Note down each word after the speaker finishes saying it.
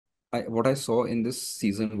what I saw in this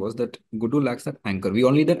season was that Gudu lacks that anchor. We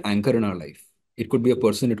all need that anchor in our life. It could be a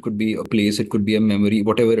person, it could be a place, it could be a memory,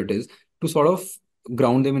 whatever it is, to sort of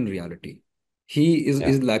ground them in reality. He Yeah.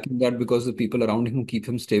 is lacking that because the people around him who keep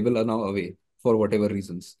him stable are now away for whatever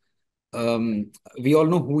reasons. Um, we all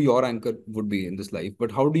know who your anchor would be in this life,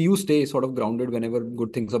 but how do you stay sort of grounded whenever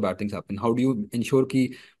good things or bad things happen? How do you ensure कि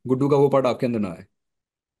गुड्डू का वो part आपके अंदर ना आए?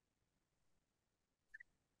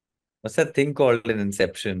 What's that thing called in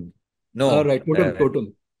Inception? No, Right,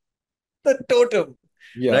 totem. the totem,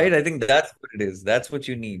 Yeah, right? I think that's what it is. That's what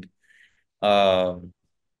you need. Um,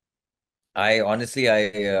 I honestly,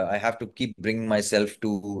 I have to keep bringing myself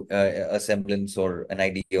to a semblance or an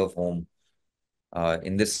idea of home.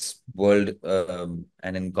 In this world,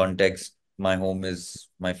 and in context, my home is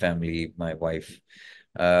my family, my wife.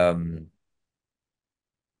 Um,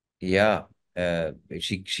 yeah,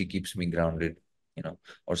 she keeps me grounded, you know,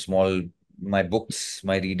 or small my books,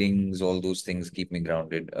 my readings, all those things keep me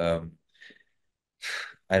grounded.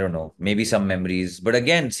 I don't know, maybe some memories, but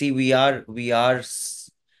again, see, we are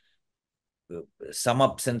sum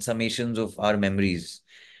ups and summations of our memories.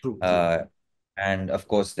 true, true. Uh, and of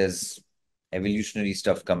course, there's evolutionary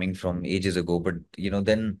stuff coming from ages ago, but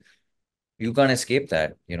then you can't escape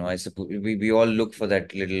that. I suppose we all look for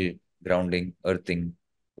that little grounding, earthing.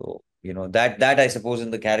 So, that I suppose in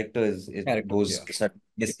the character it Character, goes yeah.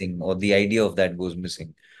 missing, or the idea of that goes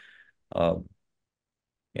missing. Um,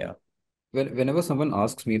 yeah. Whenever someone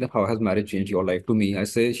asks me that how has marriage changed your life, to me, I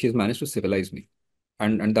say she's managed to civilize me,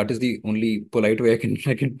 and that is the only polite way I can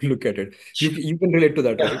I can look at it. You can relate to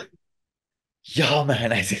that, Yeah. right? Yeah,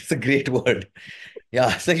 man, I think it's a great word.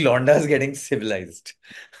 Yeah, it's like Launda is getting civilized.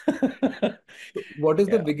 So what is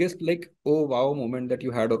the Yeah. biggest like oh wow moment that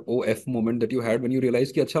you had or oh f moment that you had when you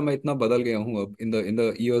realized कि अच्छा मैं इतना बदल गया हूँ अब in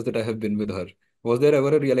the years that I have been with her? Was there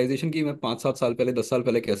ever a realization कि मैं 5-7 साल पहले 10 साल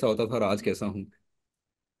पहले कैसा होता था और आज कैसा हूँ?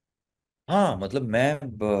 हाँ, मतलब मैं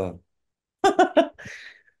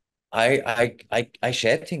I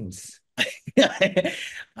share things.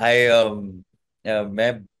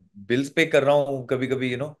 मैं बिल्स पे कर रहा हूँ कभी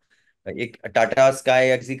कभी, एक टाटा स्काई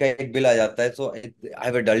या किसी का एक बिल आ जाता है, सो I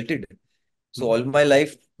have अडल्टेड. So all my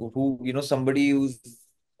life, somebody who's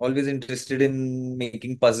always interested in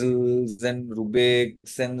making puzzles and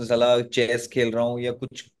Rubik's and साला chess खेल रहा हूँ या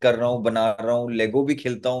कुछ कर रहा हूँ, बना रहा हूँ, लेगो भी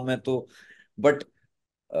खेलता हूँ मैं तो. But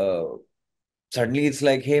suddenly it's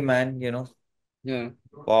like, hey man, Yeah.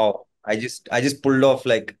 wow, I just pulled off,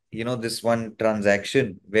 like, this one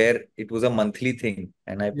transaction where it was a monthly thing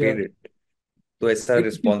and I Yeah. paid it. तो ऐसा It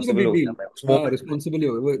feels like a responsible big हो deal. गया मैं उस हाँ, moment में. Responsible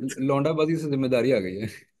हो वो लौंडाबाजी से जिम्मेदारी आ गई है.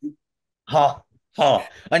 हाँ. हाँ.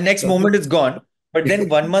 And next तब moment it's gone, but then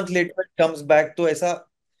तक 1 month later it comes back, तो ऐसा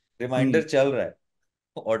हम्म. रिमाइंडर चल रहा है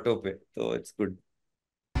ऑटो पे, तो इट्स गुड.